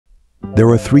There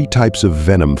are three types of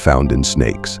venom found in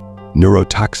snakes: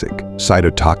 neurotoxic,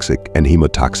 cytotoxic, and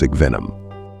hemotoxic venom.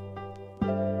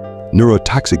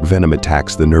 Neurotoxic venom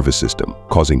attacks the nervous system,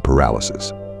 causing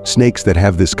paralysis. Snakes that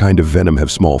have this kind of venom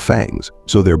have small fangs,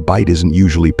 so their bite isn't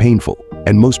usually painful,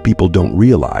 and most people don't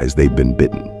realize they've been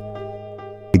bitten.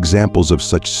 Examples of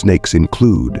such snakes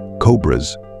include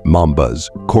cobras, mambas,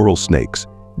 coral snakes,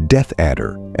 death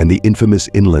adder, and the infamous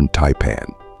inland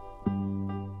taipan.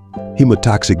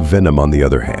 Hemotoxic venom, on the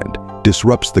other hand,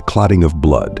 disrupts the clotting of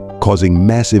blood, causing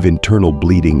massive internal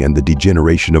bleeding and the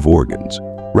degeneration of organs.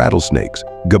 Rattlesnakes,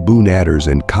 gaboon adders,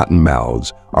 and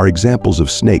cottonmouths are examples of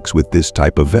snakes with this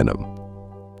type of venom.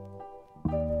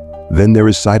 Then there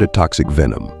is cytotoxic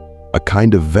venom, a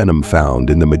kind of venom found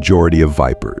in the majority of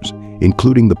vipers,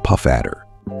 including the puff adder.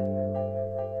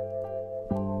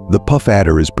 The puff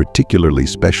adder is particularly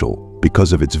special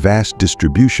because of its vast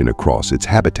distribution across its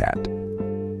habitat.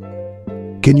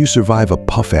 Can you survive a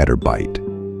puff adder bite?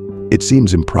 It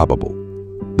seems improbable.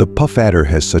 The puff adder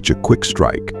has such a quick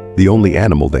strike, the only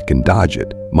animal that can dodge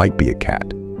it might be a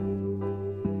cat.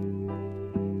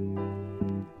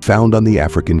 Found on the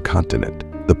African continent,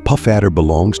 the puff adder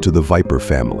belongs to the viper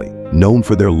family, known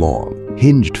for their long,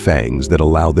 hinged fangs that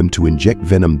allow them to inject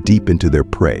venom deep into their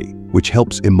prey, which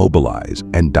helps immobilize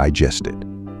and digest it.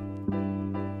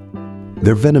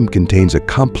 Their venom contains a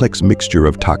complex mixture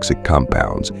of toxic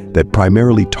compounds that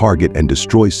primarily target and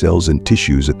destroy cells and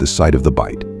tissues at the site of the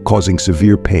bite, causing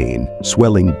severe pain,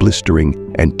 swelling,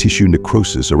 blistering, and tissue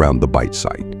necrosis around the bite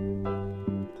site.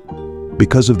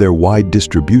 Because of their wide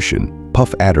distribution,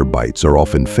 puff adder bites are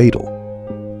often fatal.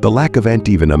 The lack of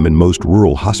antivenom in most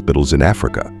rural hospitals in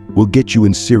Africa will get you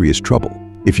in serious trouble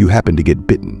if you happen to get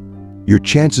bitten. Your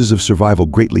chances of survival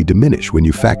greatly diminish when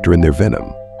you factor in their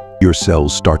venom. Your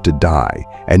cells start to die,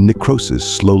 and necrosis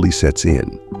slowly sets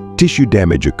in. Tissue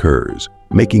damage occurs,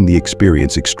 making the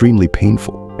experience extremely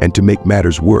painful. And to make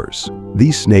matters worse,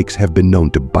 these snakes have been known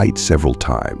to bite several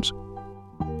times.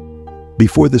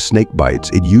 Before the snake bites,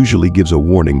 it usually gives a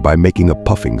warning by making a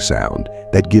puffing sound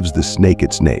that gives the snake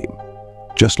its name.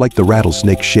 Just like the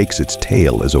rattlesnake shakes its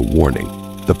tail as a warning,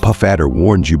 the puff adder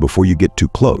warns you before you get too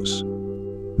close.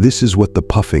 This is what the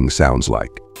puffing sounds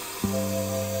like.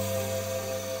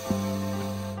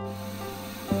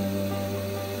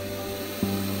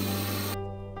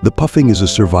 The puffing is a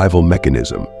survival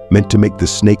mechanism meant to make the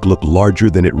snake look larger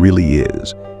than it really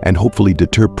is and hopefully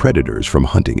deter predators from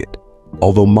hunting it.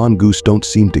 Although mongoose don't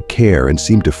seem to care and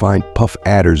seem to find puff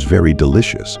adders very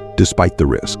delicious, despite the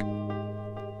risk.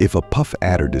 If a puff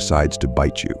adder decides to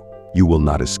bite you, you will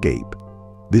not escape.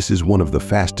 This is one of the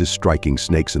fastest striking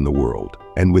snakes in the world,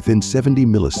 and within 70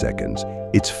 milliseconds,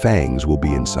 its fangs will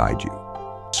be inside you.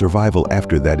 Survival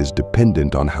after that is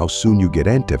dependent on how soon you get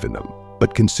antivenom.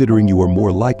 But considering you are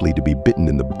more likely to be bitten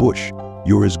in the bush,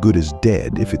 you're as good as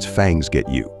dead if its fangs get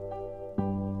you.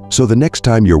 So the next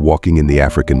time you're walking in the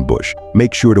African bush,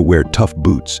 make sure to wear tough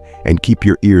boots and keep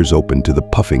your ears open to the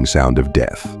puffing sound of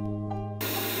death.